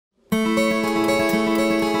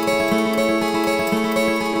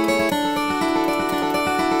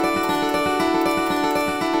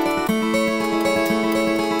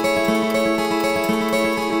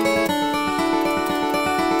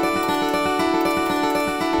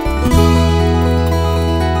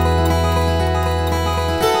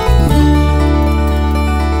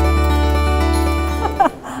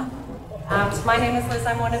Liz.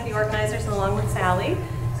 I'm one of the organizers along with Sally.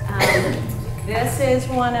 This is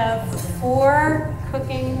one of 4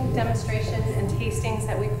 cooking demonstrations and tastings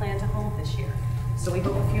that we plan to hold this year. So we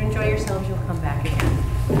hope if you enjoy yourselves, you'll come back again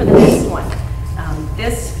for the next one.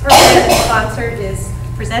 This program is sponsored, is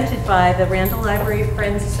presented by the Randall Library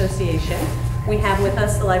Friends Association. We have with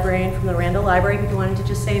us the librarian from the Randall Library who wanted to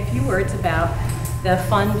just say a few words about the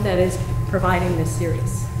fund that is providing this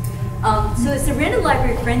series. So it's the Randall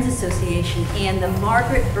Library Friends Association and the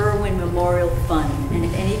Margaret Irwin Memorial Fund. And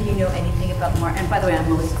if any of you know anything about and by the way, I'm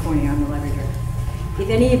Melissa Fournier, I'm the library director. If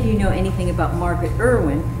any of you know anything about Margaret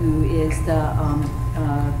Irwin, who is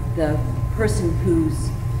the person who's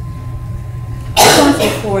responsible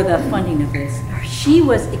for the funding of this, she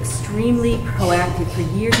was extremely proactive for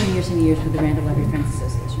years and years and years with the Randall Library Friends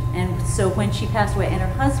Association. And so when she passed away, and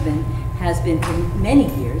her husband has been for many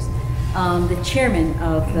years, the chairman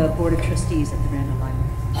of the Board of Trustees at the Randall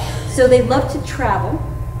Library. So they loved to travel,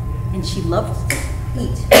 and she loved to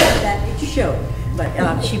eat. That it showed. But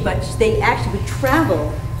they actually would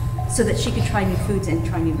travel so that she could try new foods and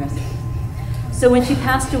try new recipes. So when she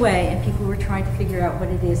passed away, and people were trying to figure out what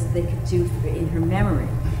it is that they could do in her memory,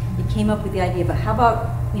 it came up with the idea of how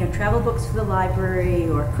about travel books for the library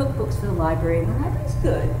or cookbooks for the library. And the library's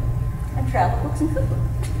good, and travel books and cookbooks.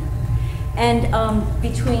 And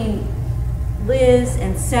between Liz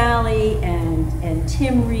and Sally and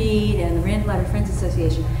Tim Reed and the Randall Library Friends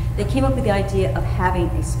Association, they came up with the idea of having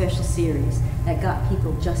a special series that got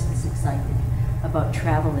people just as excited about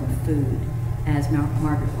travel and food as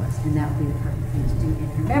Margaret was, and that would be the perfect thing to do in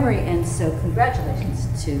her memory. And so congratulations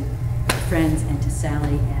to Friends and to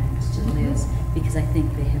Sally and to Liz, because I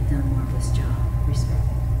think they have done a marvelous job. Respect.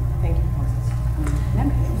 Thank you.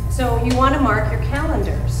 So you want to mark your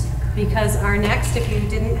calendars, because our next, if you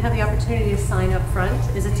didn't have the opportunity to sign up front,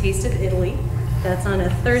 is a Taste of Italy. That's on a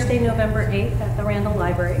Thursday, November 8th at the Randall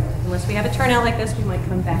Library. Unless we have a turnout like this, we might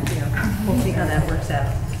come back here. We'll see how that works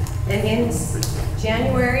out. And in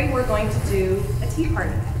January, we're going to do a tea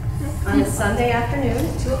party on a Sunday afternoon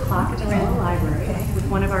at 2 o'clock at the Randall Library with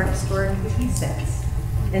one of our historic tea sets.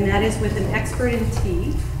 And that is with an expert in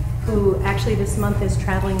tea who actually this month is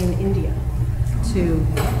traveling in India to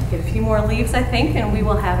get a few more leaves, I think, and we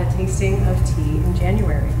will have a tasting of tea in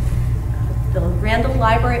January. The Randall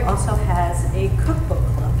Library also has a cookbook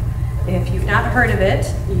club. If you've not heard of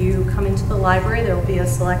it, you come into the library, there will be a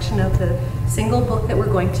selection of the single book that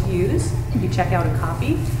we're going to use. You check out a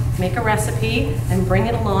copy, make a recipe, and bring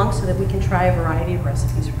it along so that we can try a variety of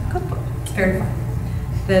recipes from the cookbook. It's very fun.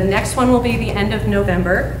 The next one will be the end of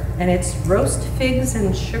November, and it's Roast Figs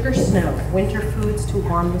and Sugar Snow, Winter Foods to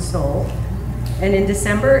Warm the Soul. And in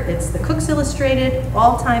December, it's the Cook's Illustrated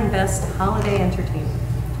All-Time Best Holiday Entertainment.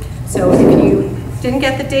 So if you didn't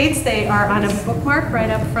get the dates, they are on a bookmark right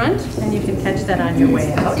up front, and you can catch that on your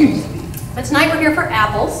way out. But tonight we're here for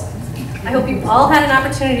apples. I hope you've all had an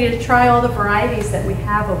opportunity to try all the varieties that we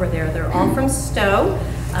have over there. They're all from Stow.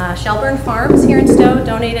 Shelburne Farms here in Stow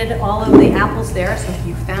donated all of the apples there, so if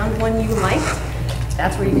you found one you liked,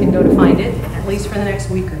 that's where you can go to find it, at least for the next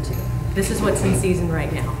week or two. This is what's in season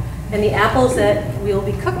right now. And the apples that we'll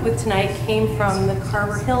be cooked with tonight came from the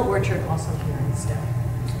Carver Hill Orchard, also here in Stow.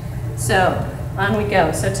 So, on we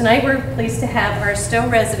go. So tonight we're pleased to have our Stow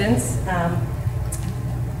residents,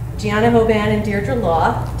 Gianna, Hoban, and Deirdre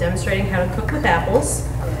Law, demonstrating how to cook with apples.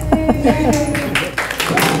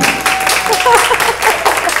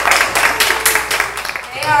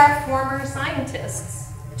 They are former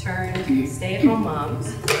scientists turned stay-at-home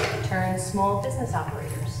moms, turned small business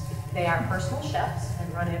operators. They are personal chefs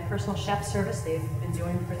and run a personal chef service they've been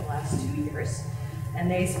doing for the last 2 years. And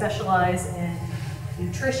they specialize in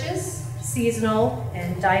nutritious, seasonal,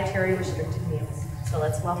 and dietary restricted meals. So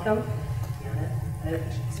let's welcome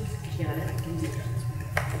Gianna and Deirdre.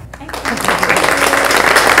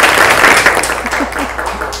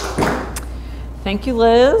 Thank you,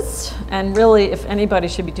 Liz. And really, if anybody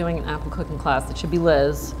should be doing an apple cooking class, it should be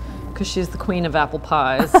Liz, because she's the queen of apple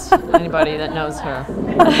pies. Anybody that knows her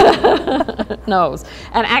knows.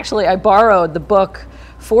 And actually, I borrowed the book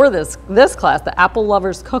for this class, the Apple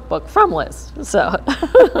Lover's Cookbook, from Liz. So,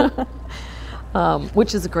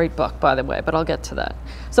 which is a great book, by the way, but I'll get to that.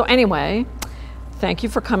 So anyway, thank you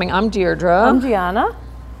for coming. I'm Deirdre. I'm Gianna.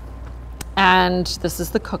 And this is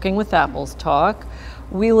the Cooking with Apples talk.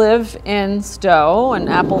 We live in Stow, and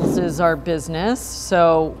apples is our business,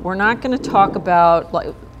 so we're not going to talk about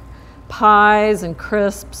like pies and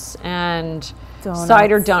crisps and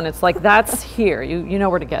cider donuts. Like that's here. You know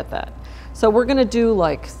where to get that. So we're going to do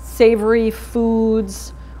like savory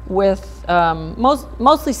foods with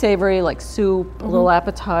mostly savory, like soup, a little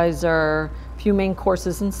appetizer, a few main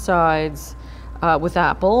courses and sides. with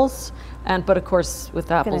apples, but of course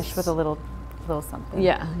with apples. Finish with a little something.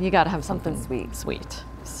 Yeah, you got to have something sweet. Sweet.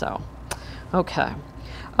 So, okay.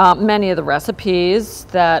 Many of the recipes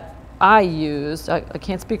that I used, I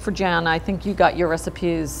can't speak for Gianna. I think you got your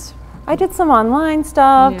recipes. I did some online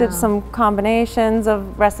stuff, Yeah. did some combinations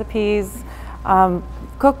of recipes.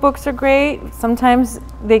 Cookbooks are great. Sometimes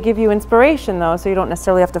they give you inspiration though, so you don't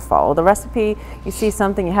necessarily have to follow the recipe. You see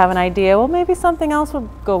something, you have an idea, well maybe something else would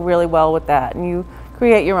go really well with that, and you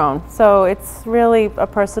create your own. So it's really a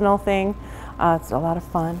personal thing. It's a lot of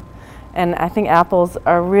fun. And I think apples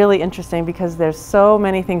are really interesting because there's so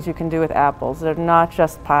many things you can do with apples. They're not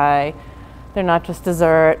just pie, they're not just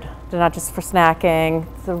dessert, they're not just for snacking.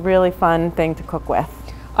 It's a really fun thing to cook with.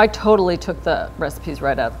 I totally took the recipes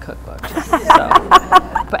right out of the cookbook.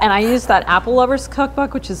 And I used that Apple Lovers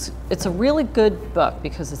Cookbook, it's a really good book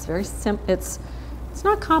because it's very simple. It's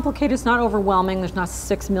not complicated, it's not overwhelming, there's not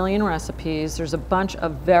 6 million recipes. There's a bunch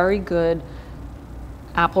of very good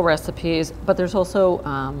apple recipes, but there's also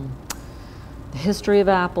the history of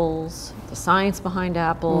apples, the science behind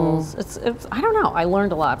apples. It's I don't know, I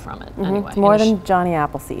learned a lot from it anyway. It's more than Johnny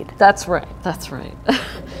Appleseed. That's right, that's right.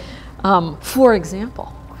 For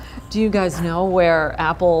example, do you guys know where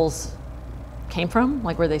apples came from?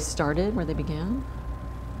 Like where they started, where they began?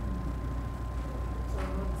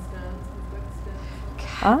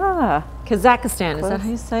 Kazakhstan, is that how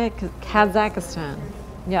you say it? Kazakhstan,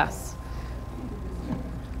 yes.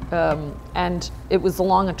 And it was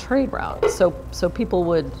along a trade route. So people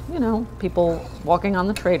would, people walking on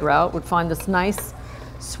the trade route would find this nice,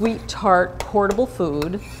 sweet, tart, portable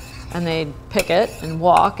food, and they'd pick it and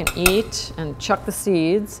walk and eat and chuck the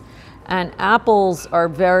seeds. And apples are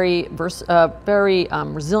very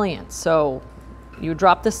resilient. So you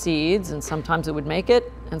drop the seeds, and sometimes it would make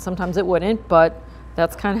it, and sometimes it wouldn't. But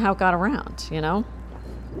that's kind of how it got around,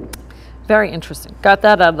 Very interesting. Got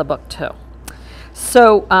that out of the book too.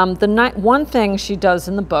 So one thing she does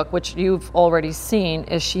in the book, which you've already seen,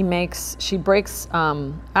 is she breaks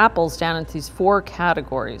apples down into these 4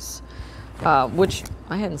 categories, which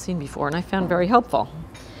I hadn't seen before, and I found very helpful.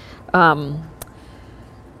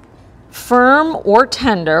 Firm or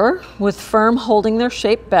tender, with firm holding their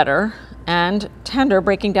shape better, and tender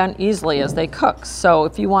breaking down easily as they cook. So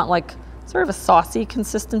if you want like sort of a saucy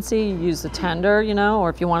consistency, you use the tender, or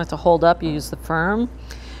if you want it to hold up, you use the firm.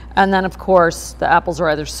 And then of course, the apples are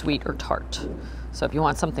either sweet or tart. So if you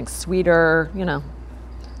want something sweeter,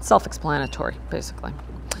 self-explanatory, basically.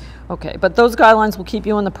 Okay, but those guidelines will keep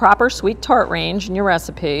you in the proper sweet tart range in your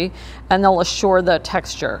recipe, and they'll assure the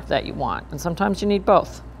texture that you want. And sometimes you need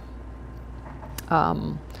both.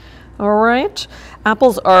 All right,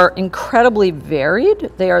 apples are incredibly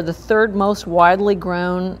varied. They are the 3rd most widely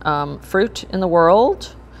grown fruit in the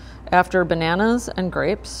world after bananas and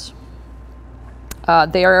grapes.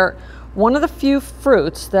 They are one of the few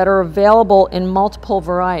fruits that are available in multiple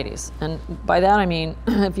varieties. And by that I mean,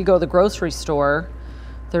 if you go to the grocery store,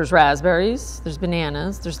 there's raspberries, there's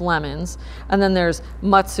bananas, there's lemons, and then there's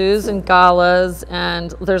matsus and galas,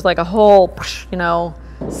 and there's like a whole,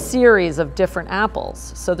 series of different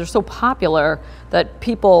apples. So they're so popular that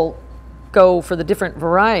people go for the different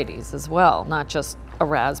varieties as well, not just a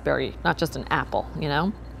raspberry, not just an apple,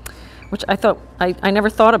 which I never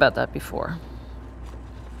thought about that before.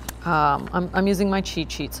 I'm using my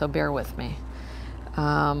cheat sheet, so bear with me.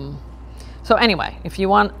 So anyway, if you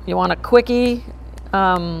want a quickie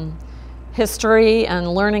history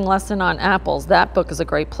and learning lesson on apples, that book is a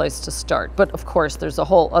great place to start. But of course, there's a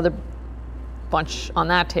whole other bunch on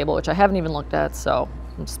that table, which I haven't even looked at, so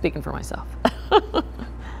I'm speaking for myself.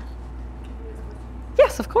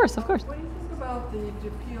 Yes, of course. What do you think about the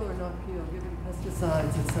peel or not peel, given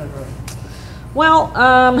pesticides, etc.? Well,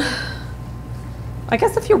 I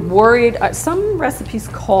guess if you're worried, some recipes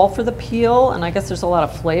call for the peel, and I guess there's a lot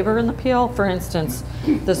of flavor in the peel. For instance,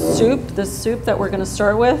 the soup that we're going to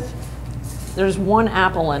start with, there's 1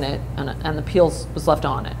 apple in it, and the peel was left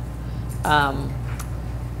on it.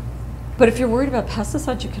 But if you're worried about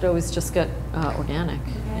pesticides, you could always just get organic,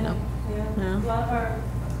 Yeah. A lot of our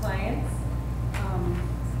clients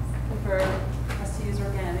prefer us to use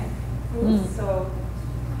organic foods, so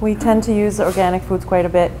we tend to use organic foods quite a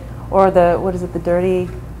bit. Or the dirty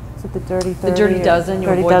 30? The dirty dozen, you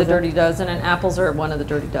dirty avoid dozen. the dirty dozen, and apples are one of the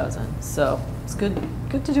dirty dozen. So it's good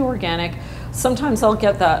to do organic. Sometimes I'll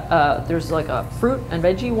get that, there's like a fruit and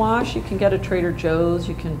veggie wash you can get at Trader Joe's.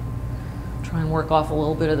 You can try and work off a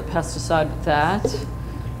little bit of the pesticide with that,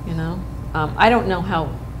 I don't know how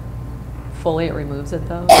fully it removes it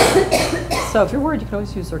though. So if you're worried, you can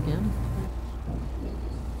always use organic. Do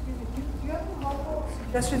you have to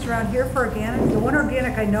suggestions around here for organic? The one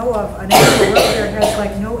organic I know of, an apple there has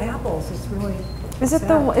like no apples. It's really Is it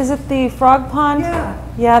sad. is it the Frog Pond? Yeah.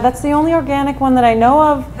 Yeah, that's the only organic one that I know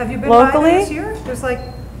of Have you been by locally. there this year? There's like,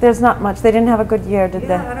 There's not much. They didn't have a good year, did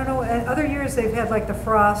yeah, I they? don't know. Other years they've had like the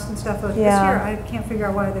frost and stuff, but this Yeah. year I can't figure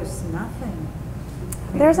out why there's nothing. I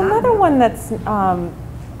mean, There's not another enough. one that's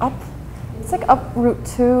up. It's like up Route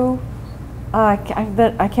 2. I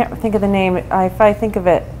can't think of the name. If I think of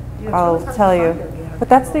it, Yeah, it's I'll really hard to tell find you. organic. But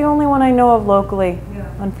that's the only one I know of locally, Yeah.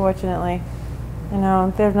 unfortunately. You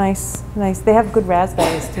know, they're nice. They have good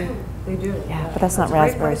raspberries too. They do. Yeah, but that's not a great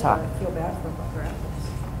raspberry place, talk. but I feel bad for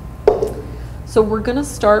apples. So we're going to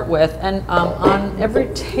start with, and on every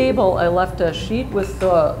table I left a sheet with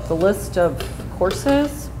the list of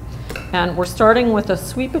courses. And we're starting with a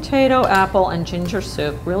sweet potato, apple, and ginger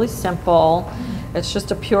soup. Really simple. It's just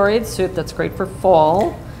a pureed soup that's great for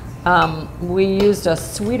fall. We used a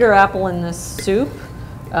sweeter apple in this soup.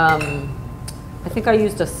 I think I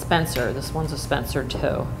used a Spencer. This one's a Spencer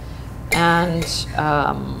too. And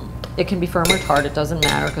it can be firm or tart. It doesn't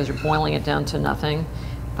matter because you're boiling it down to nothing.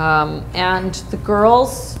 And the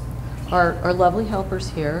girls, our lovely helpers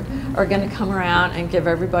here, are going to come around and give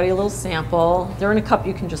everybody a little sample. They're in a cup.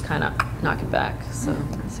 You can just kind of knock it back. So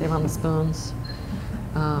save on the spoons.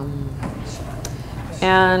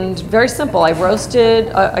 And very simple. I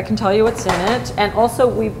roasted, I can tell you what's in it. And also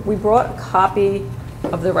we brought a copy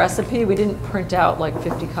of the recipe. We didn't print out like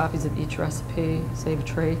 50 copies of each recipe, save a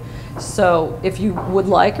tree. So if you would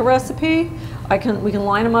like a recipe, we can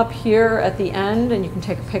line them up here at the end and you can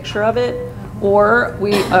take a picture of it. Or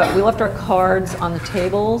we left our cards on the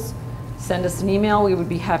tables. Send us an email. We would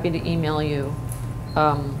be happy to email you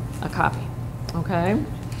a copy. Okay?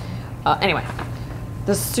 Anyway.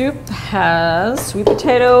 The soup has sweet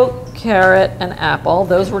potato, carrot, and apple.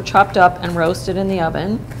 Those were chopped up and roasted in the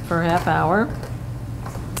oven for a half hour.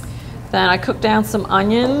 Then I cooked down some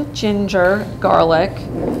onion, ginger, garlic,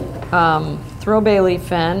 throw a bay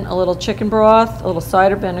leaf in, a little chicken broth, a little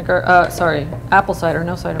cider vinegar, apple cider,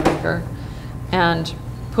 no cider vinegar, and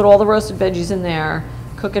put all the roasted veggies in there,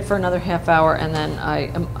 cook it for another half hour, and then I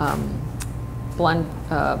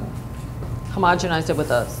homogenized it with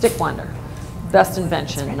a stick blender. Best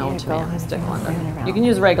invention known to man, stick blender. You can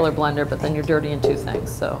use a regular blender, but then you're dirtying two things,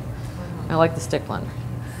 so I like the stick blender.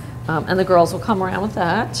 And the girls will come around with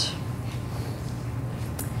that.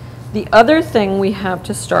 The other thing we have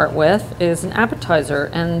to start with is an appetizer,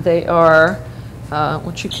 and they are,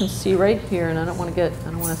 what you can see right here, and I don't want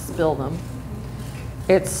to spill them.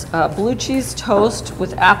 It's blue cheese toast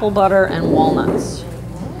with apple butter and walnuts.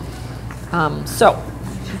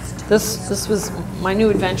 This was my new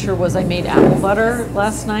adventure. Was I made apple butter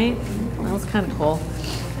last night? That was kind of cool.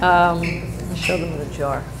 Let me show them the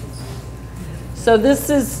jar. So this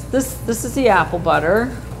is the apple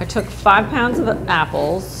butter. I took 5 pounds of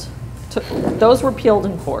apples. Those were peeled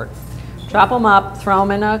and cored. Chop them up, throw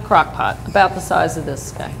them in a crock pot, about the size of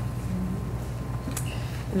this guy.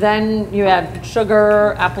 Then you add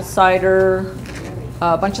sugar, apple cider,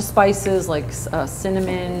 a bunch of spices like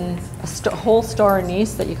cinnamon, a whole star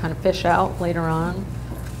anise that you kind of fish out later on.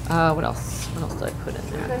 What else? What else did I put in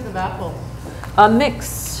there? What kinds of apples? A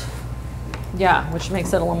mix. Yeah, which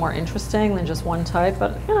makes it a little more interesting than just one type.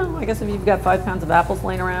 But you know, I guess if you've got 5 pounds of apples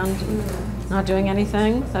laying around, not doing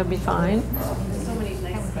anything, that'd be fine. There's so many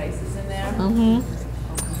nice spices in there.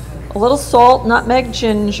 A little salt, nutmeg,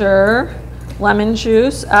 ginger, lemon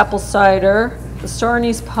juice, apple cider, the star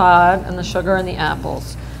anise pod, and the sugar and the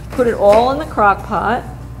apples. Put it all in the crock pot.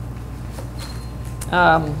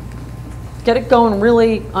 Get it going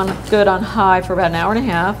really good on high for about an hour and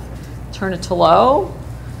a half. Turn it to low.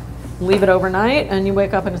 Leave it overnight, and you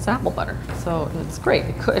wake up and it's apple butter. So it's great.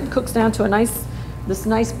 It cooks down to this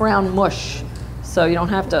nice brown mush. So you don't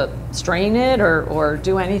have to strain it or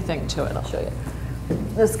do anything to it. I'll show you.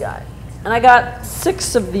 This guy. And I got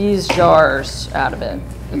 6 of these jars out of it.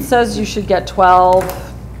 It says you should get 12.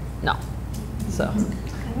 No. So.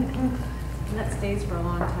 And that stays for a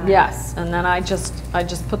long time. Yes, and then I just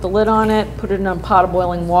put the lid on it, put it in a pot of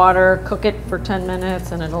boiling water, cook it for 10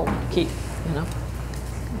 minutes, and it'll keep, you know.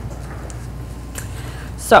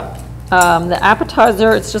 So, the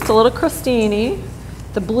appetizer, it's just a little crostini.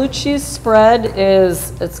 The blue cheese spread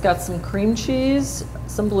it's got some cream cheese,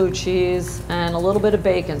 some blue cheese, and a little bit of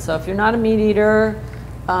bacon. So if you're not a meat eater,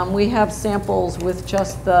 we have samples with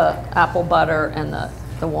just the apple butter and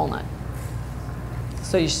the walnut.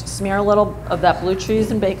 So you smear a little of that blue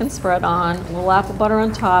cheese and bacon spread on, a little apple butter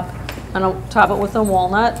on top, and I'll top it with a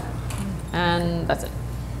walnut, and that's it.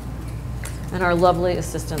 And our lovely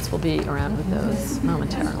assistants will be around with those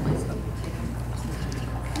momentarily.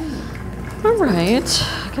 All right.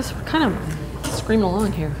 I guess we're kind of screaming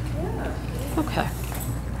along here. Okay.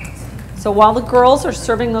 So while the girls are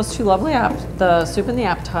serving those two lovely the soup and the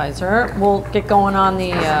appetizer, we'll get going on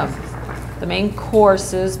the main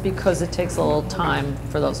courses because it takes a little time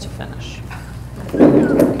for those to finish.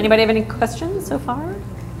 Anybody have any questions so far?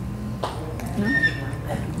 No?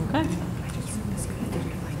 Okay.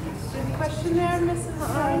 Question there, Mrs.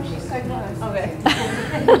 Orange? Okay.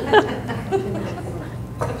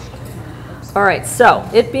 All right, so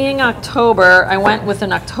it being October, I went with an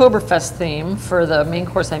Oktoberfest theme for the main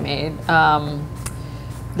course I made.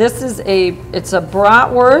 It's a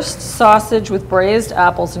bratwurst sausage with braised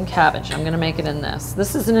apples and cabbage. I'm gonna make it in this.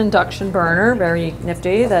 This is an induction burner, very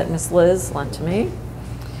nifty, that Miss Liz lent to me.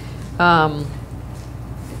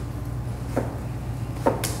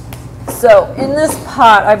 So in this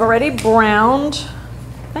pot, I've already browned.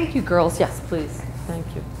 Thank you, girls. Yes, please. Thank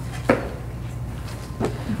you.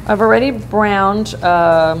 I've already browned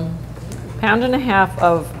 £1.5 pounds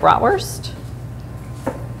of bratwurst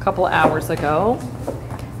a couple of hours ago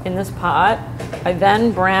in this pot. I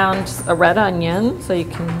then browned a red onion, so you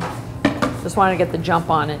can, just want to get the jump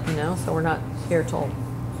on it, you know, so we're not here till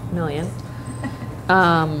a million.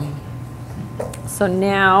 So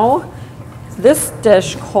now this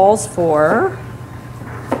dish calls for,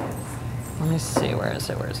 let me see, where is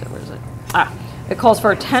it? Ah, it calls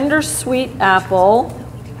for a tender sweet apple,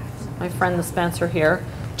 my friend the Spencer here,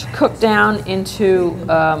 to cook down into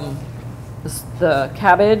the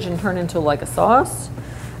cabbage and turn into like a sauce.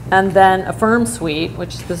 And then a firm sweet,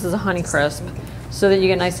 which this is a Honeycrisp, so that you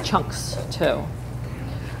get nice chunks too.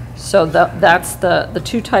 So that's the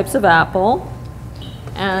two types of apple.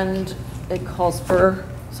 And it calls for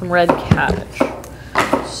some red cabbage.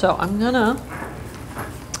 So I'm gonna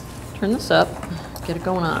turn this up, get it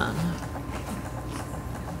going on.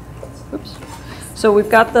 Oops. So we've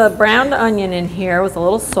got the browned onion in here with a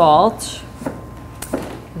little salt.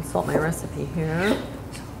 Consult my recipe here.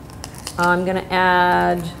 I'm gonna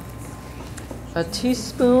add a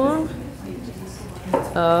teaspoon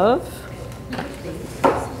of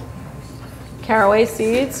caraway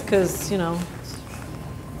seeds, because, you know,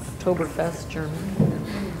 it's Oktoberfest German.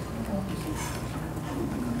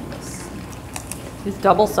 These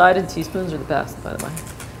double-sided teaspoons are the best, by the way.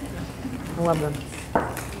 I love them.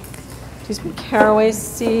 Teaspoon caraway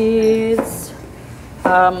seeds,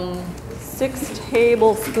 6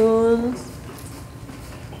 tablespoons.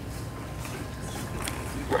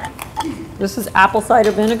 This is apple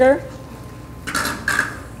cider vinegar.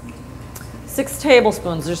 6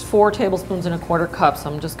 tablespoons. There's 4 tablespoons in a quarter cup, so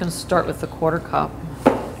I'm just going to start with the quarter cup.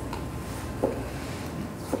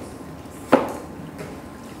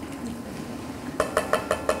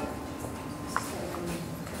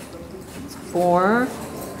 It's 4,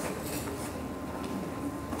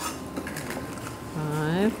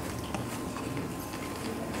 5,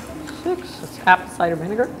 6. That's apple cider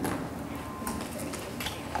vinegar.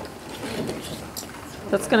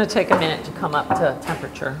 That's going to take a minute to come up to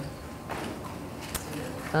temperature.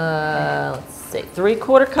 Let's see,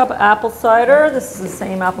 3/4 cup apple cider. This is the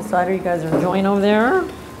same apple cider you guys are enjoying over there.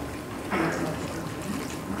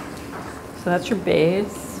 So that's your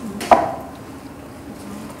base.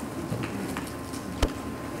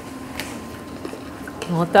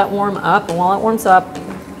 And let that warm up, and while it warms up,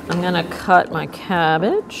 I'm going to cut my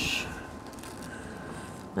cabbage.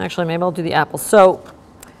 Actually, maybe I'll do the apples. So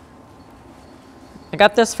I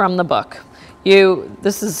got this from the book.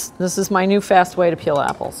 This is my new fast way to peel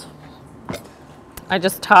apples. I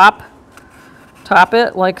just top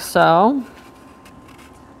it like so,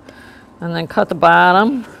 and then cut the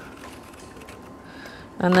bottom,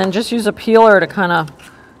 and then just use a peeler to kind of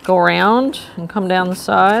go around and come down the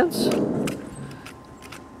sides.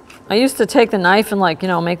 I used to take the knife and, like, you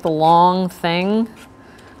know, make the long thing,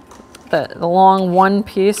 the long one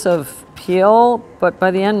piece of peel, but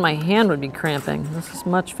by the end my hand would be cramping. This is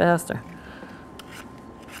much faster.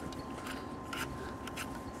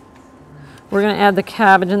 We're going to add the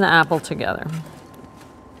cabbage and the apple together.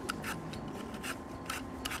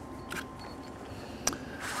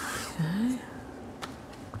 Okay.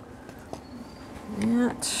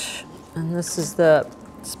 And this is the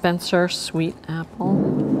Spencer sweet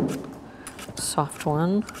apple, soft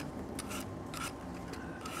one.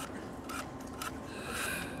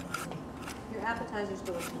 Your appetizer's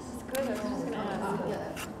delicious.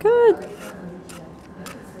 Good.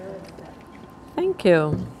 Thank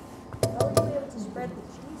you.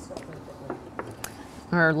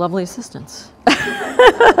 Our lovely assistants. Did you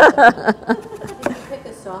pick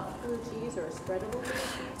a soft blue cheese or a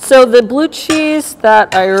So the blue cheese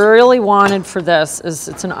that I really wanted for this is,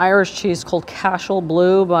 it's an Irish cheese called Cashel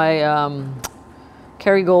Blue by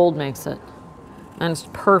Kerry Gold makes it. And it's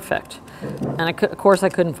perfect. And of course I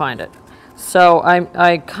couldn't find it. So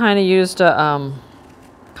I kind of used a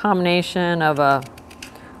combination of a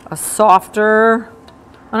softer,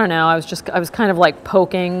 I don't know, I was kind of like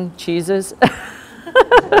poking cheeses.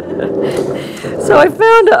 So I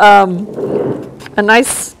found a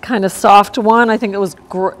nice kind of soft one. I think it was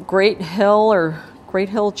Great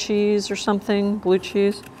Hill cheese or something, blue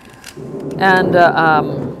cheese. And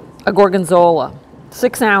a Gorgonzola,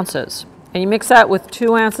 6 ounces. And you mix that with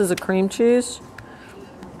 2 ounces of cream cheese.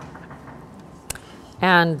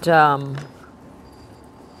 And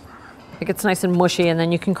it gets nice and mushy, and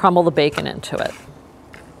then you can crumble the bacon into it.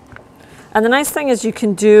 And the nice thing is you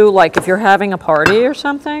can do, like if you're having a party or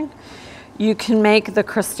something, you can make the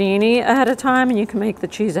crostini ahead of time, and you can make the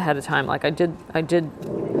cheese ahead of time. Like I did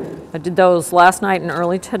those last night and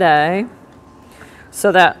early today,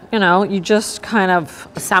 so that, you know, you just kind of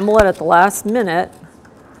assemble it at the last minute,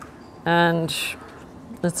 and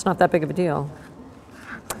it's not that big of a deal.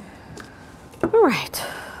 All right.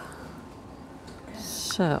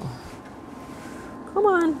 So, come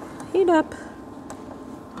on, heat up.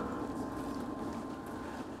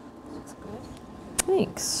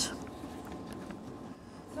 Thanks.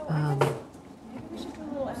 Maybe we should do a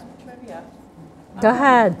little trivia. Go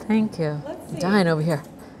ahead, thank you. Let's see. Dying over here.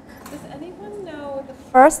 Does anyone know what the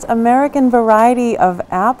first American variety of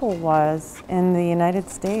apple was in the United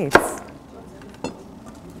States?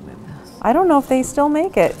 I don't know if they still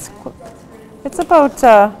make it. It's about,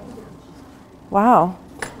 wow,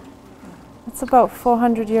 it's about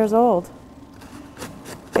 400 years old.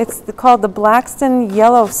 It's called the Blackstone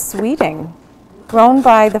Yellow Sweeting, grown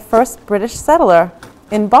by the first British settler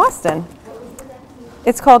in Boston.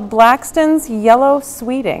 It's called Blackstone's Yellow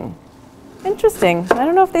Sweeting. Interesting. I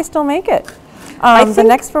don't know if they still make it. The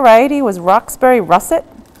next variety was Roxbury Russet.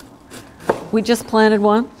 We just planted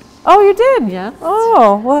one. Oh, you did? Yeah.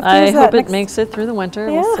 Oh, we'll have to I use hope that it makes it through the winter.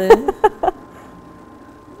 Yeah. We'll see. And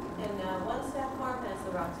one staff farm has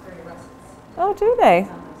the Roxbury Russets. Oh, do they?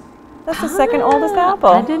 That's the second oldest apple.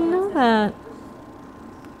 I didn't know that.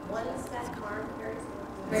 One staff farm carries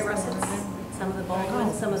Roxbury Russets. Some of the bulk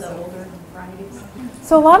ones, some of the older varieties.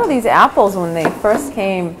 So a lot of these apples, when they first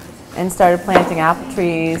came and started planting apple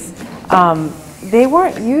trees, they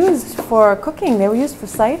weren't used for cooking. They were used for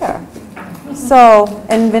cider. So,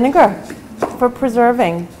 and vinegar for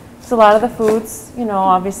preserving. So a lot of the foods, you know,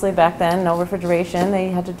 obviously back then, no refrigeration, they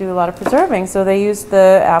had to do a lot of preserving. So they used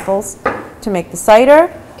the apples to make the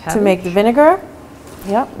cider, to make the vinegar.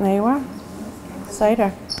 Yep, there you are.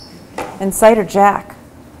 Cider. And cider jack,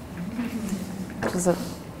 which is a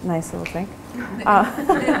nice little drink.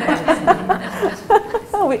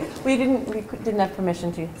 We didn't have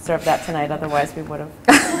permission to serve that tonight, otherwise we would have.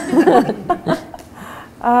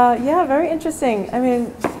 Yeah, very interesting. I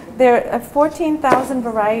mean, there are 14,000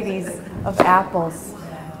 varieties of apples,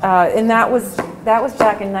 and that was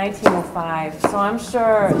back in 1905. So I'm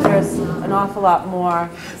sure there's an awful lot more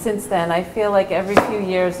since then. I feel like every few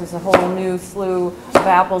years there's a whole new slew of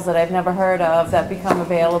apples that I've never heard of that become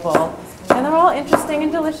available, and they're all interesting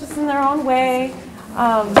and delicious in their own way.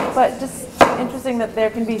 But just interesting that there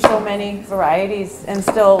can be so many varieties and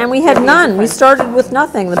still. And we had none. We started with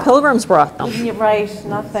nothing. The Pilgrims brought them. You're right,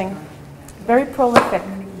 nothing. Very prolific,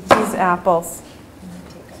 these apples.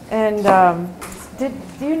 And do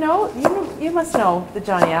you know? You must know the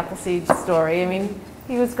Johnny Appleseed story. I mean,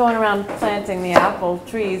 he was going around planting the apple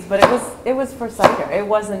trees, but it was for cider. It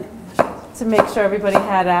wasn't to make sure everybody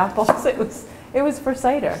had apples. It was for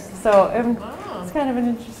cider. So it's kind of an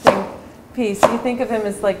interesting piece. You think of him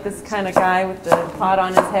as like this kind of guy with the pot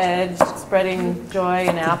on his head, spreading joy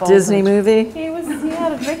and apples. Disney movie. He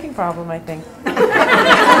had a drinking problem, I think.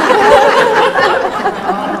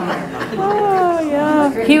 Oh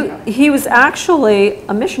yeah. He was actually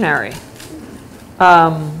a missionary,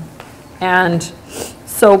 and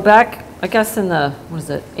so back, I guess in the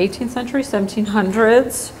 18th century,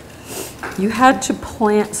 1700s, you had to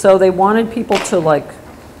plant. So they wanted people to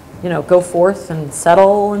go forth and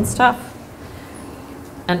settle and stuff.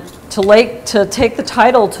 And to take the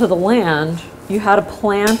title to the land, you had to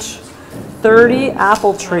plant 30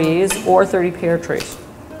 apple trees or 30 pear trees.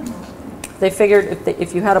 They figured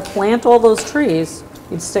if you had to plant all those trees,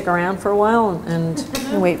 you'd stick around for a while and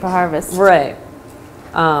wait for harvest. Right.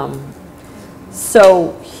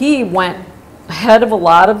 So he went ahead of a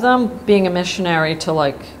lot of them, being a missionary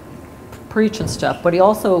to preach and stuff. But he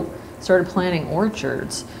also started planting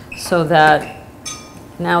orchards so that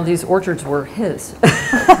now these orchards were his.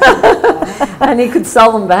 And he could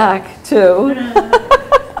sell them back to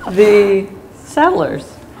the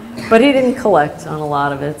settlers. But he didn't collect on a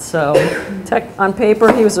lot of it, so on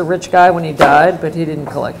paper he was a rich guy when he died, but he didn't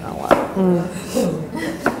collect on a lot.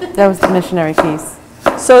 That was the missionary piece.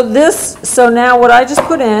 So now what I just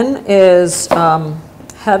put in is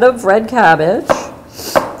head of red cabbage,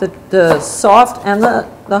 the soft and the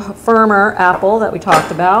firmer apple that we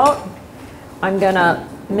talked about. I'm gonna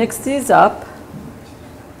mix these up.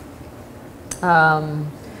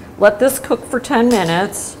 Let this cook for 10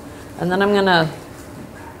 minutes, and then I'm gonna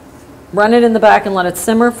run it in the back and let it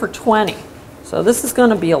simmer for 20. So this is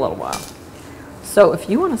gonna be a little while. So if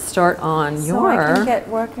you wanna start on So your... I can get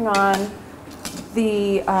working on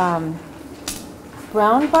the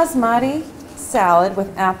brown basmati salad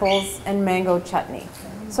with apples and mango chutney.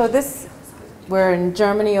 So we're in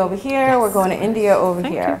Germany over here, we're going to India over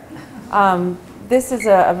here. This is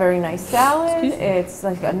a very nice salad. It's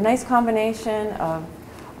like a nice combination of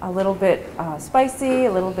a little bit spicy,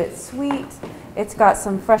 a little bit sweet. It's got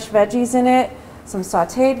some fresh veggies in it, some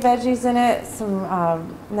sauteed veggies in it, some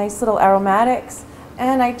nice little aromatics,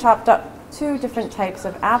 and I chopped up 2 different types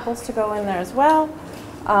of apples to go in there as well.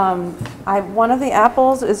 One of the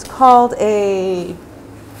apples is called a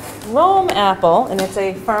Rome apple, and it's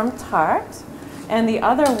a firm tart, and the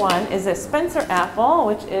other one is a Spencer apple,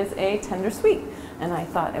 which is a tender sweet. And I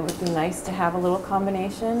thought it would be nice to have a little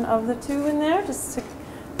combination of the 2 in there, just to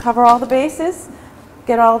cover all the bases,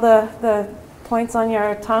 get all the points on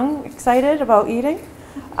your tongue excited about eating.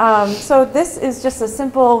 So this is just a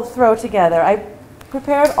simple throw together. I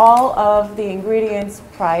prepared all of the ingredients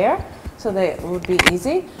prior so that it would be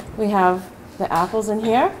easy. We have the apples in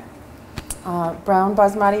here, brown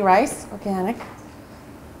basmati rice, organic.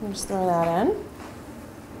 Let me just throw that in.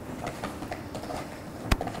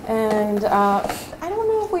 And I don't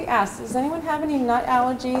know if we asked, does anyone have any nut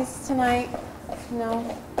allergies tonight?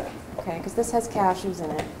 No? Okay, because this has cashews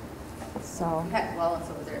in it. So. Well, it's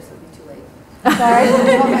over there, so it'll be too late. Sorry?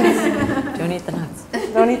 Don't eat the nuts.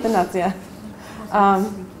 Don't eat the nuts, yeah.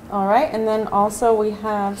 All right, and then also we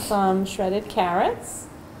have some shredded carrots.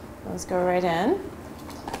 Those go right in.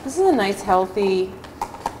 This is a nice healthy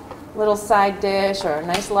little side dish or a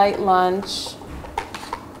nice light lunch.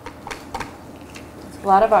 A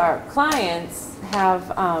lot of our clients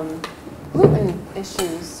have gluten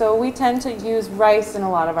issues, so we tend to use rice in a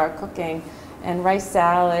lot of our cooking, and rice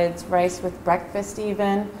salads, rice with breakfast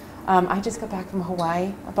even. I just got back from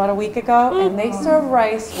Hawaii about a week ago, and they serve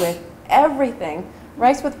rice with everything.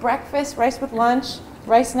 Rice with breakfast, rice with lunch,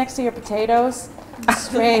 rice next to your potatoes. It's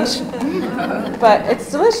strange, but it's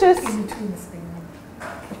delicious.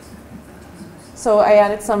 So I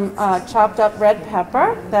added some chopped up red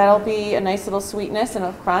pepper. That'll be a nice little sweetness and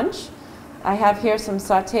a crunch. I have here some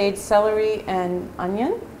sauteed celery and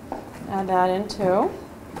onion. Add that in too.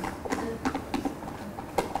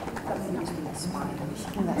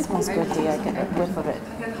 Oh, that smells good, Dee. I get a whiff of it.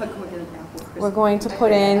 We're going to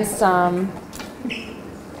put in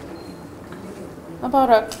about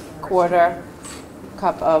a 1/4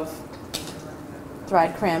 cup of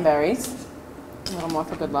dried cranberries. A little more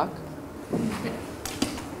for good luck.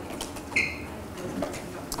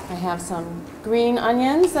 I have some green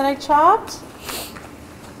onions that I chopped.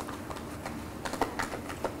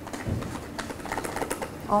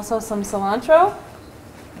 Also some cilantro.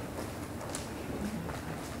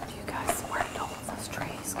 Do you guys, where did all of those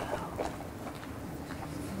trays go?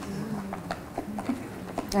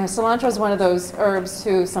 Cilantro is one of those herbs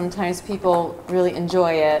too. Sometimes people really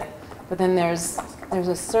enjoy it, but then there's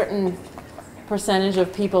a certain percentage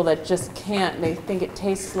of people that just can't. They think it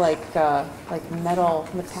tastes like metallic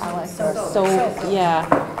or soap. Yeah.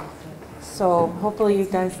 So hopefully you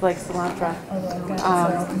guys like cilantro.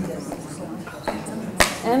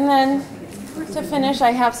 And then to finish,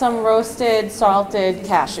 I have some roasted, salted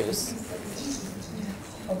cashews.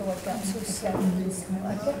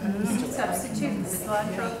 Substitute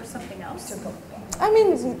cilantro for something else. I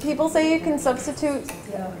mean, people say you can substitute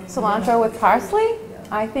cilantro with parsley.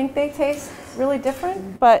 I think they taste really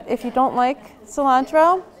different. But if you don't like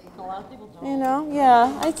cilantro, you know,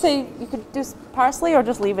 yeah, I'd say you could do parsley or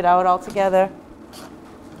just leave it out altogether.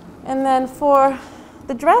 And then for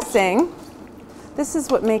the dressing, this is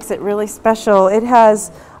what makes it really special. It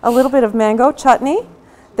has a little bit of mango chutney.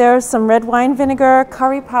 There's some red wine vinegar,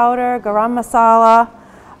 curry powder, garam masala,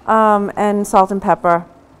 and salt and pepper.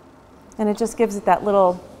 And it just gives it that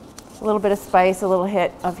little bit of spice, a little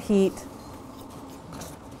hit of heat.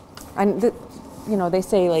 And you know, they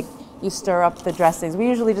say like you stir up the dressings. We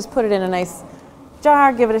usually just put it in a nice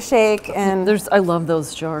jar, give it a shake, and I love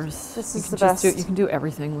those jars. This You is can the just best. you can do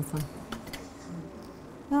everything with them.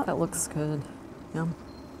 Yep. That looks good. Yum.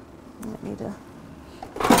 I need to.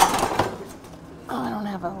 Oh, I don't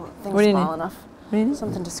have a thing What do you small need? enough. What do you need?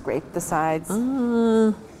 Something to scrape the sides.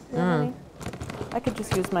 Uh, Yeah, honey? I could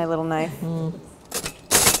just use my little knife.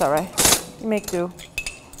 It's all right. You make do.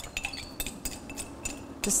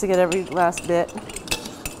 Just to get every last bit.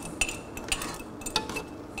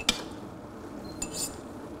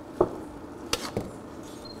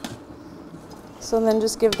 So then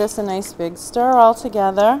just give this a nice big stir all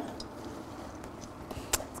together.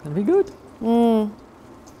 it's gonna be good. Mm.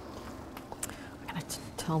 I'm gonna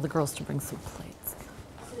tell the girls to bring some plates.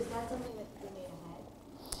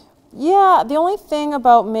 Yeah, the only thing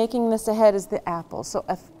about making this ahead is the apples. So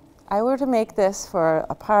if I were to make this for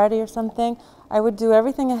a party or something, I would do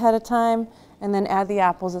everything ahead of time and then add the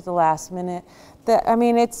apples at the last minute. I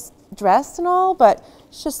mean, it's dressed and all, but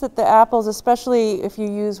it's just that the apples, especially if you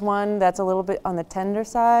use one that's a little bit on the tender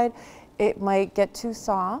side, it might get too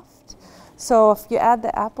soft. So if you add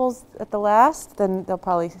the apples at the last, then they'll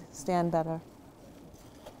probably stand better.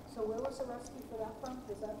 So where was the recipe for that from?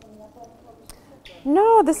 Was that from the apple?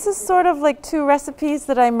 No, this is sort of like two recipes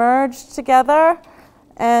that I merged together,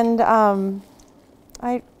 and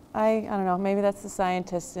I don't know. Maybe that's the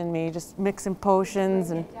scientist in me, just mixing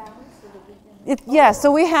potions and. Yeah.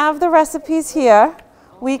 So we have the recipes here.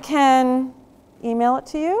 We can email it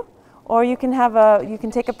to you, or you can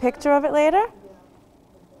take a picture of it later.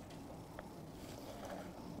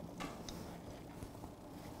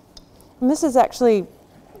 And this is actually,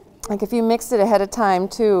 like, if you mixed it ahead of time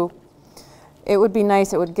too. It would be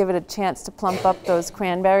nice. It would give it a chance to plump up those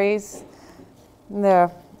cranberries.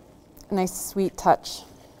 They're a nice sweet touch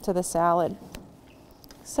to the salad.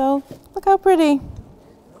 So look how pretty.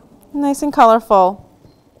 Nice and colorful.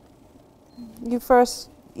 You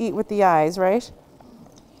first eat with the eyes, right?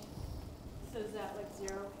 So is that like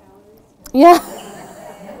 0 calories? Yeah.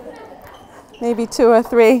 Maybe 2 or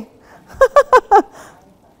 3.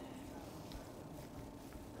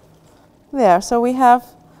 There, so we have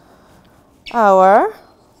our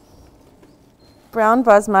brown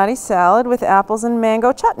basmati salad with apples and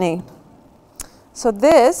mango chutney. So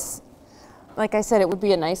this, like I said, it would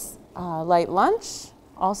be a nice light lunch,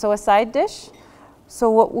 also a side dish. So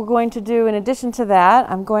what we're going to do in addition to that,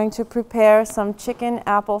 I'm going to prepare some chicken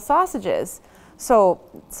apple sausages. So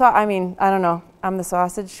I mean, I don't know, I'm the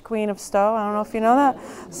sausage queen of Stow. I don't know if you know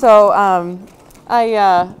that. So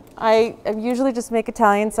I usually just make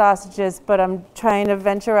Italian sausages, but I'm trying to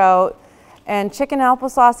venture out. And chicken apple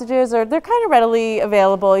sausages they're kind of readily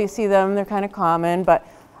available. You see them, they're kind of common, but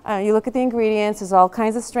you look at the ingredients, there's all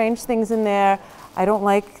kinds of strange things in there. I don't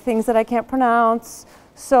like things that I can't pronounce.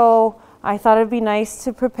 So I thought it'd be nice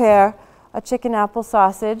to prepare a chicken apple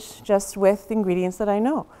sausage just with the ingredients that I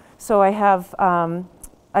know. So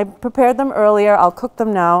I prepared them earlier. I'll cook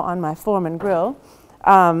them now on my Foreman grill.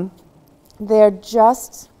 They're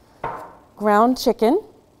just ground chicken,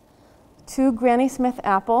 2 Granny Smith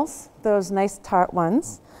apples, those nice tart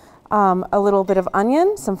ones, a little bit of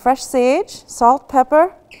onion, some fresh sage, salt,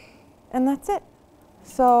 pepper, and that's it.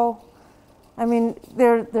 So, I mean,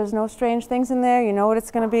 there's no strange things in there. You know what it's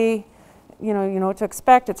going to be. You know what to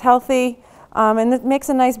expect. It's healthy, and it makes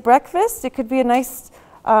a nice breakfast. It could be a nice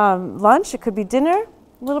lunch. It could be dinner.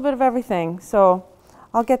 A little bit of everything. So,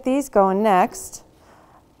 I'll get these going next.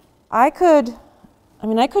 I could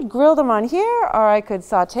grill them on here, or I could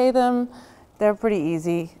saute them. They're pretty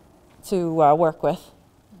easy to work with.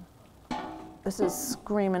 This is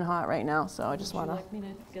screaming hot right now, so I just want to. Would you like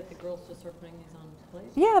me to get the girls to start putting these on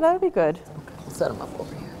plates? Yeah, that would be good. I'll set them up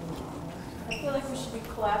over here. I feel like we should be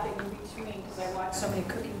clapping in between because I watch so many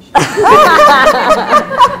cooking shows.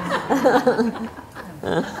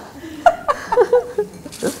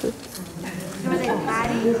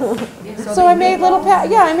 So I made little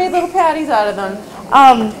patties out of them.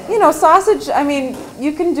 Sausage. I mean,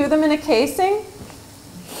 you can do them in a casing,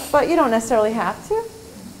 but you don't necessarily have to.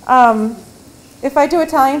 If I do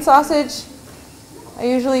Italian sausage, I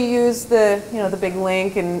usually use the big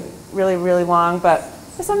link and really, really long. But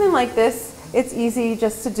for something like this, it's easy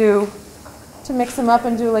just to mix them up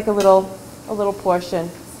and do like a little portion.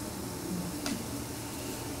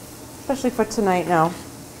 Especially for tonight now.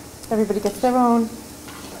 Everybody gets their own.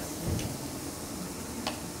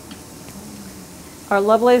 Our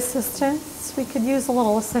lovely assistants, we could use a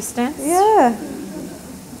little assistance. Yeah.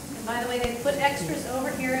 And by the way, they put extras over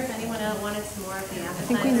here if anyone else wanted some more of the appetizers.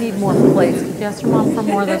 I think we need more plates. Could you ask your mom for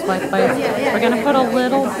more of those white plates? We're going to put a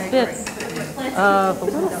little bit of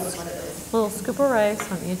little scoop of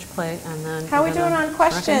rice on each plate, and then. How are we we're gonna- doing on we're not gonna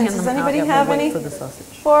questions? hand Does them out anybody yet. We'll have wait any for the sausage.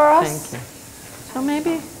 for us? Thank you. So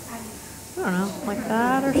maybe, I don't know, like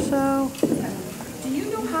that or so. Do you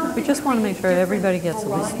know how? We just want to make sure everybody gets at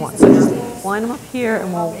least one. So just line them up here,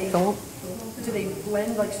 and we'll fill them. Do they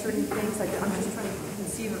blend like certain things? Like, I'm just trying to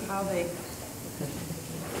conceive of how they.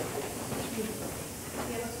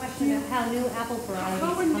 We have a question about how new apple varieties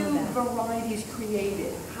How are come new about. varieties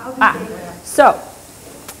created? How do they? So,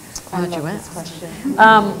 I glad you love this asked. question.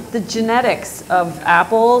 The genetics of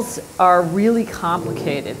apples are really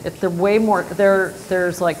complicated. They're way more.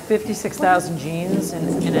 There's like 56,000 genes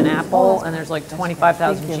in an apple, and there's like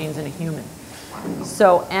 25,000 genes in a human.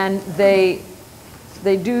 So, and they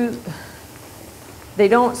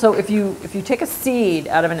don't. So if you take a seed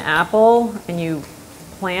out of an apple and you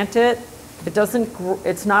plant it, it doesn't.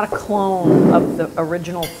 It's not a clone of the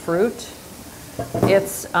original fruit.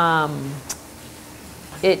 It's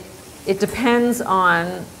it depends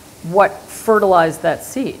on what fertilized that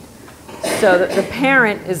seed. So the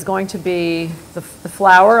parent is going to be the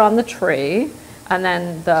flower on the tree, and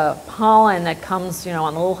then the pollen that comes,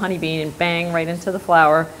 on the little honeybee and bang right into the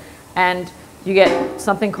flower, and you get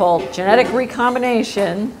something called genetic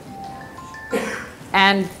recombination,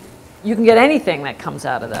 and you can get anything that comes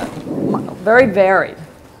out of that. Very varied.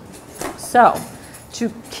 So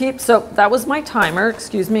that was my timer.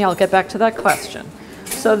 Excuse me, I'll get back to that question.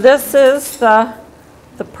 So this is the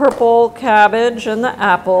purple cabbage and the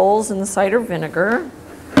apples and the cider vinegar.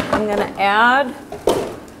 I'm going to add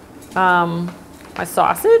my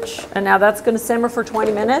sausage, and now that's going to simmer for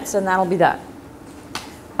 20 minutes, and that'll be that.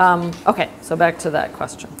 Okay, so back to that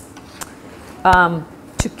question.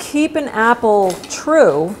 To keep an apple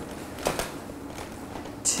true,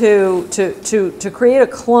 to create a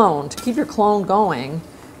clone, to keep your clone going,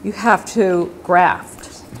 you have to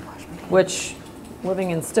graft, which,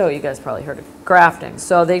 living in Stow, you guys probably heard of grafting.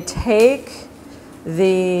 So they take let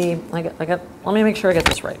me make sure I get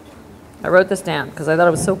this right. I wrote this down because I thought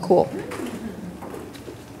it was so cool.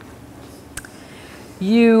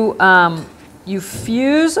 You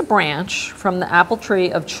fuse a branch from the apple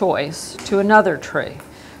tree of choice to another tree.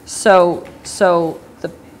 So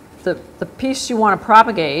the piece you want to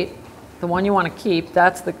propagate, the one you want to keep,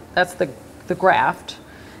 that's the graft,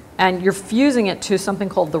 and you're fusing it to something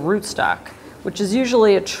called the rootstock, which is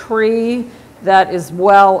usually a tree that is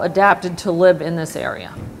well adapted to live in this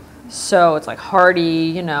area. So it's like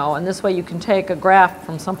hardy, and this way you can take a graft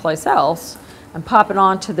from someplace else and pop it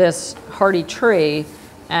onto this hardy tree,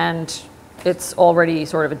 and it's already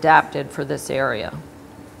sort of adapted for this area.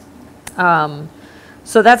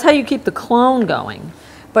 So that's how you keep the clone going.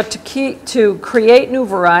 But to create new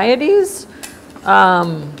varieties,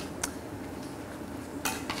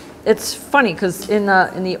 it's funny because in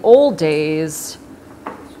the old days,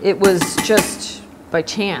 it was just by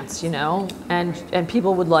chance, and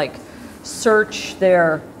people would like search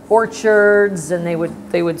their orchards, and they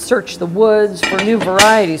would search the woods for new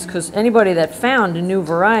varieties, because anybody that found a new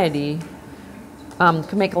variety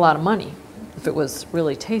could make a lot of money if it was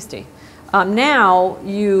really tasty. Now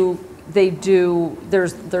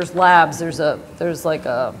there's labs, there's like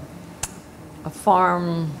a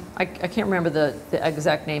farm, I can't remember the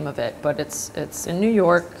exact name of it, but it's in New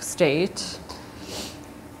York State.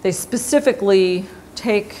 They specifically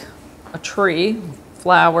take a tree,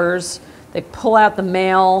 flowers, they pull out the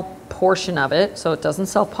male portion of it so it doesn't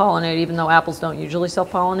self-pollinate, even though apples don't usually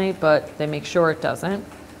self-pollinate, but they make sure it doesn't.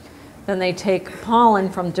 Then they take pollen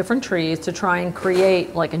from different trees to try and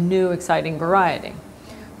create like a new exciting variety.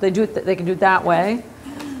 They can do it that way.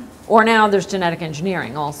 Or now there's genetic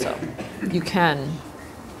engineering also. You can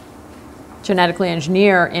genetically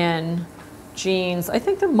engineer in genes. I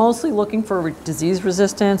think they're mostly looking for disease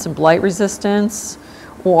resistance and blight resistance.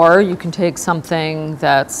 Or you can take something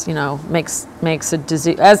that's, makes a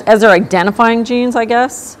disease, as they're identifying genes, I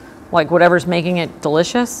guess, like whatever's making it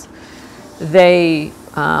delicious, they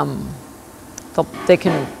can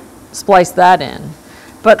splice that in.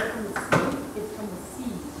 But It's from the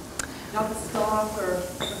seed, not the stalk or the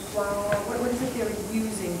flower. What is it they're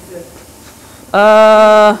using to?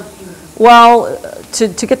 Well,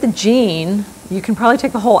 to get the gene, you can probably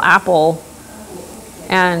take the whole apple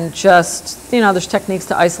and just, there's techniques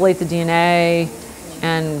to isolate the DNA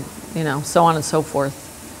and, so on and so forth.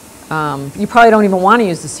 You probably don't even want to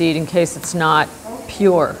use the seed in case it's not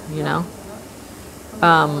pure,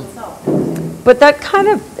 But that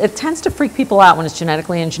it tends to freak people out when it's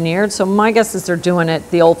genetically engineered. So my guess is they're doing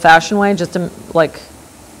it the old-fashioned way, just to, like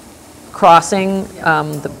crossing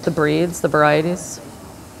the breeds, the varieties.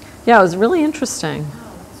 Yeah, it was really interesting.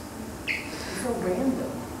 So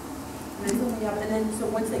random. And then so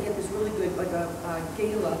once they they get this really good, like a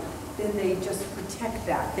gala, then they just protect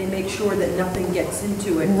that. They make sure that nothing gets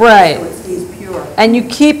into it. Right. So it stays pure. And you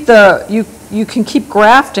keep you can keep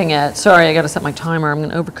grafting it. Sorry, I got to set my timer. I'm going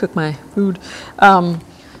to overcook my food.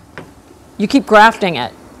 You keep grafting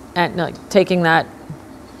it, and like taking that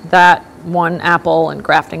one apple and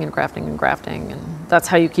grafting and grafting and grafting, and that's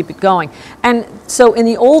how you keep it going. And so in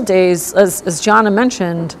the old days, as Gianna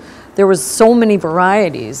mentioned, there was so many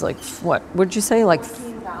varieties. Like what would you say? Like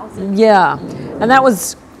 15,000. Yeah, and that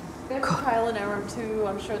was Trial and error too.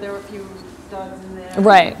 I'm sure there were a few duds in there.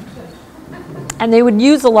 right. And they would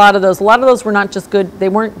use a lot of those. A lot of those were not just good. They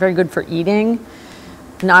weren't very good for eating.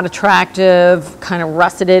 Not attractive, kind of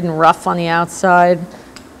rusted and rough on the outside.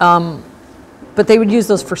 But they would use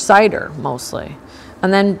those for cider mostly.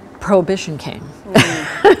 And then Prohibition came.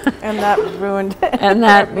 And that ruined it. And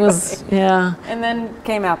that was, yeah. And then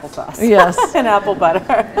came applesauce. Yes. And apple butter.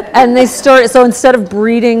 And they started, so instead of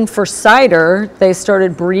breeding for cider, they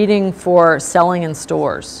started breeding for selling in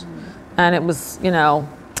stores. And it was, you know,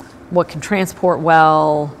 what can transport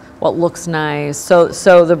well, what looks nice. So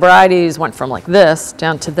the varieties went from like this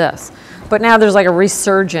down to this. But now there's like a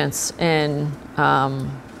resurgence in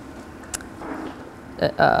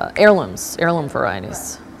heirloom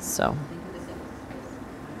varieties. So,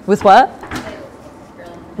 with what?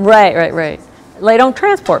 Right. They don't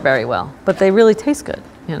transport very well, but they really taste good,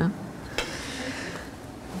 you know.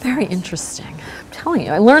 Very interesting. I'm telling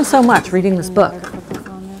you, I learned so much reading this book.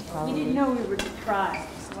 You didn't know we were deprived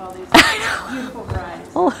of all these beautiful varieties.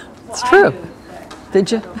 Oh, it's Well, I true. knew, but Did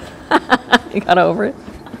you? You got over it?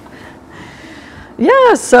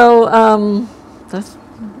 Yeah, so that's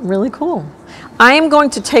really cool. I am going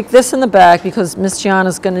to take this in the back because Miss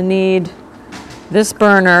Gianna's going to need this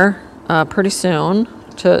burner pretty soon.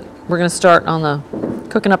 We're going to start on the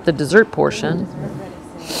cooking up the dessert portion.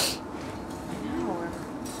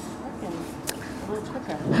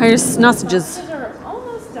 How are your sausages? Are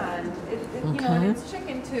almost done. You know, Okay. and it's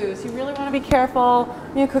chicken too, so you really want to be careful.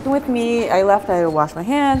 When you're cooking with meat, I had to wash my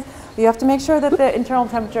hands. You have to make sure that the internal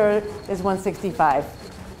temperature is 165.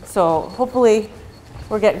 So hopefully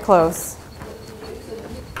we're getting close.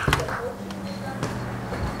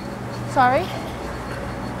 Sorry?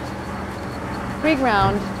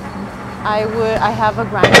 Pre-ground. I have a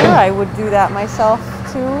grinder. I would do that myself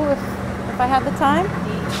too if I had the time.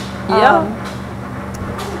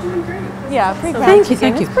 Yeah, pre-ground chicken.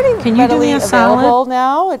 Thank you. It's pretty Can you do me readily a salad? available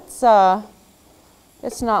now. It's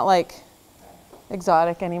not like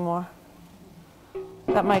exotic anymore.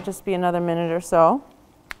 That might just be another minute or so.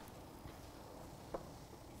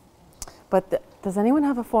 But does anyone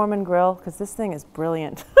have a Foreman grill? Because this thing is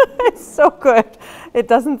brilliant. It's so good. It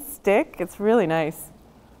doesn't stick. It's really nice.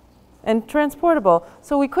 And transportable.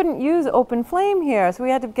 So we couldn't use open flame here, so we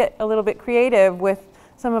had to get a little bit creative with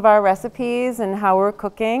some of our recipes and how we're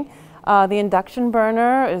cooking. The induction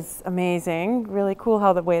burner is amazing. Really cool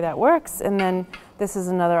how the way that works. And then this is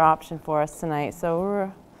another option for us tonight. So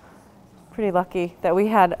we're pretty lucky that we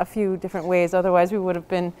had a few different ways. Otherwise we would have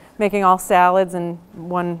been making all salads and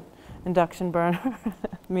one induction burner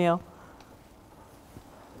meal.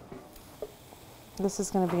 This is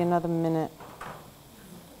going to be another minute.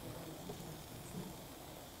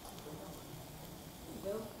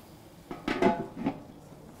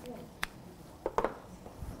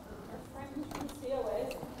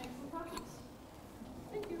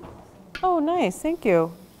 Oh, nice. Thank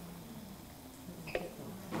you.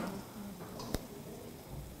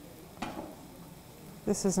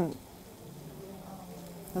 That's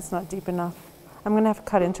not deep enough. I'm going to have to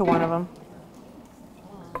cut into one of them.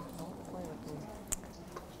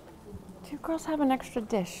 Do you girls have an extra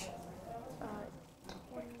dish?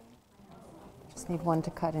 Just need one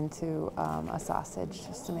to cut into a sausage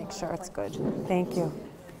just to make sure it's good. Thank you.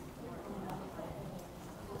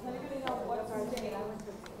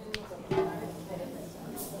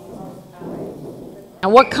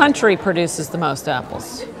 And what country produces the most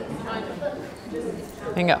apples?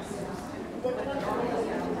 Bingo.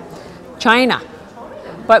 China.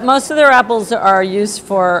 But most of their apples are used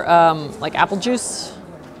for like apple juice.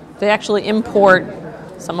 They actually import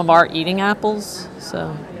some of our eating apples.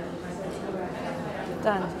 So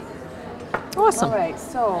Done. awesome. All right,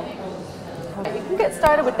 so you can get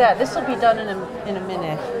started with that. This will be done in a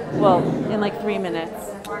minute. Well, in like 3 minutes.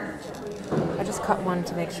 I just cut one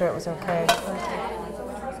to make sure it was okay.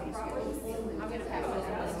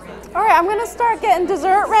 All right, I'm gonna start getting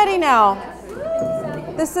dessert ready now.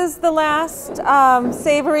 This is the last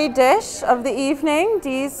savory dish of the evening,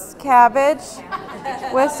 Dee's cabbage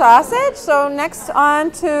with sausage. So next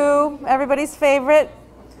on to everybody's favorite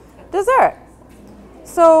dessert.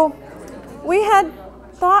 So we had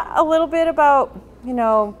thought a little bit about, here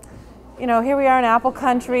we are in apple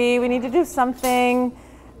country. We need to do something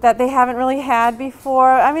that they haven't really had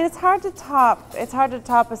before. I mean, it's hard to top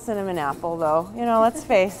a cinnamon apple, though. Let's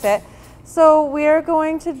face it. So we're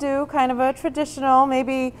going to do kind of a traditional,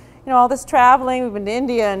 maybe, all this traveling. We've been to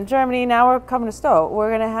India and Germany. Now we're coming to Stow. We're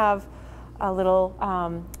going to have a little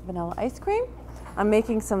vanilla ice cream. I'm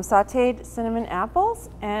making some sautéed cinnamon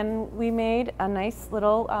apples, and we made a nice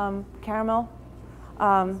little caramel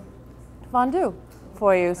fondue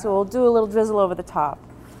for you. So we'll do a little drizzle over the top.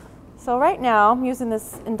 So right now I'm using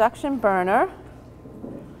this induction burner,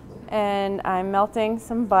 and I'm melting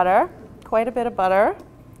some butter, quite a bit of butter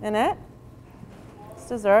in it. It's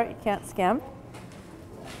dessert, you can't skimp.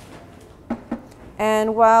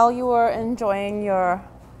 And while you are enjoying your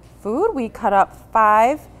food, we cut up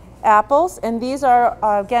 5 apples, and these are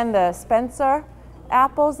again the Spencer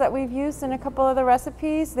apples that we've used in a couple of the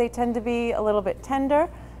recipes. They tend to be a little bit tender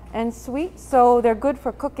and sweet, so they're good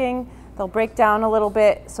for cooking. They'll break down a little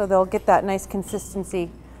bit, so they'll get that nice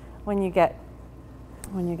consistency when you get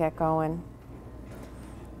going.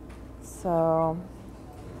 So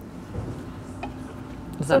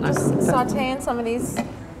just sauteing some of these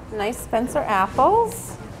nice Spencer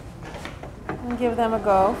apples and give them a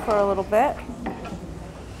go for a little bit.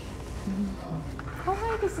 How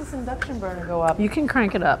high does this induction burner go up? You can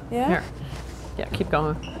crank it up. Yeah? Here. Yeah, keep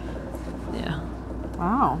going. Yeah.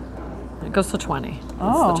 Wow. It goes to 20.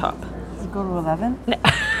 Oh. That's the top. Does it go to 11?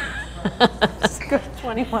 Just go to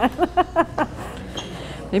 21.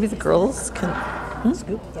 Maybe the girls can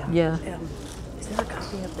Scoop? Yeah. Is there a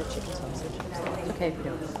copy of the chicken sausage? Okay, if you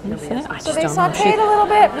don't. I So just they don't know. sauteed a little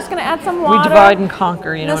bit. I'm just going to add some water. We divide and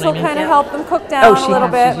conquer, you know This what I will mean? kind of help them cook down a little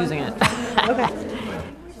bit. She's using it. Okay.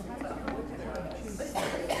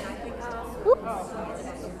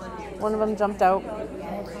 One of them jumped out.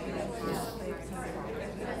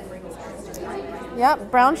 Yep,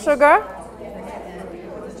 brown sugar.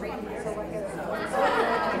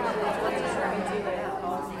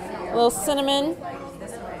 A little cinnamon.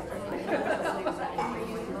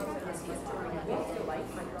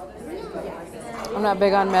 I'm not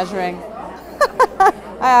big on measuring.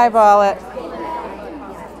 I eyeball it.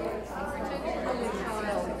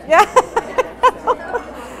 Yeah.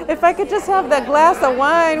 If I could just have that glass of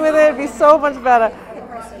wine with it, it'd be so much better.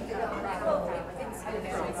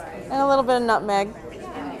 And a little bit of nutmeg. Is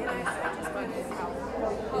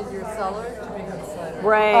your cellar to become cider?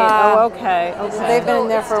 Right. Okay. Okay. They've been in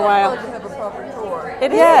there for a while. To have a proper tour.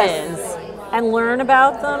 It Yes. is. And learn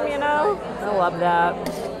about them, you know? I love that.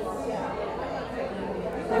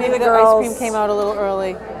 Maybe the ice cream came out a little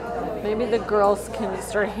early. Maybe the girls can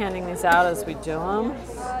start handing these out as we do them.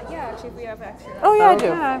 Yeah, actually, if we have extra. Oh yeah, I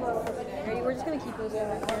do. We're just going to keep those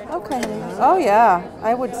over here. Okay. Oh yeah,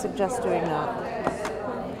 I would suggest doing that.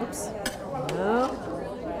 Oops.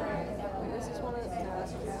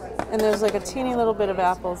 And there's like a teeny little bit of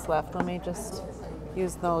apples left. Let me just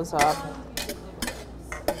use those up.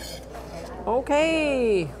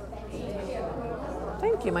 Okay.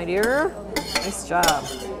 Thank you, my dear. Nice job.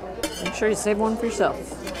 Make sure you save one for yourself.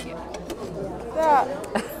 Yeah.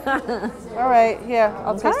 All right, here,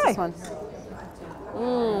 I'll taste Okay. this one.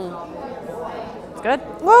 It's good?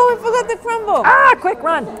 Whoa, I forgot the crumble. Ah, quick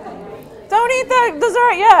run. Don't eat the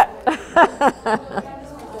dessert yet.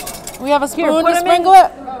 We have a spoon Here, put to 'em sprinkle in.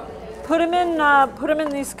 it. Put them in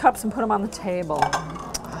these cups and put them on the table.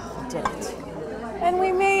 Did it. And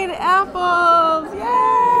we made apples.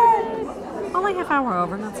 Yay! Only half hour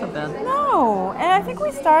over, not so bad. No, and I think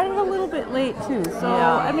we started a little bit late too. So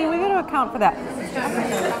Yeah. I mean, we got to account for that.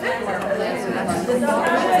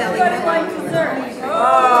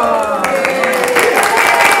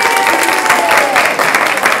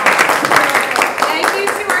 Thank you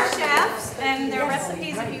to our chefs and their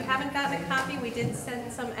recipes. If you haven't gotten a copy, we did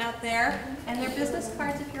send some out there. And their business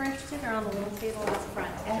cards, if you're interested, are on the little table at the front.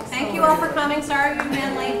 Thank you all for coming. Sorry we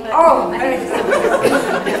ran late, but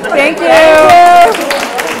Thank you.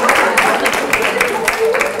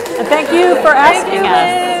 And thank you for asking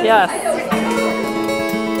us. Yes.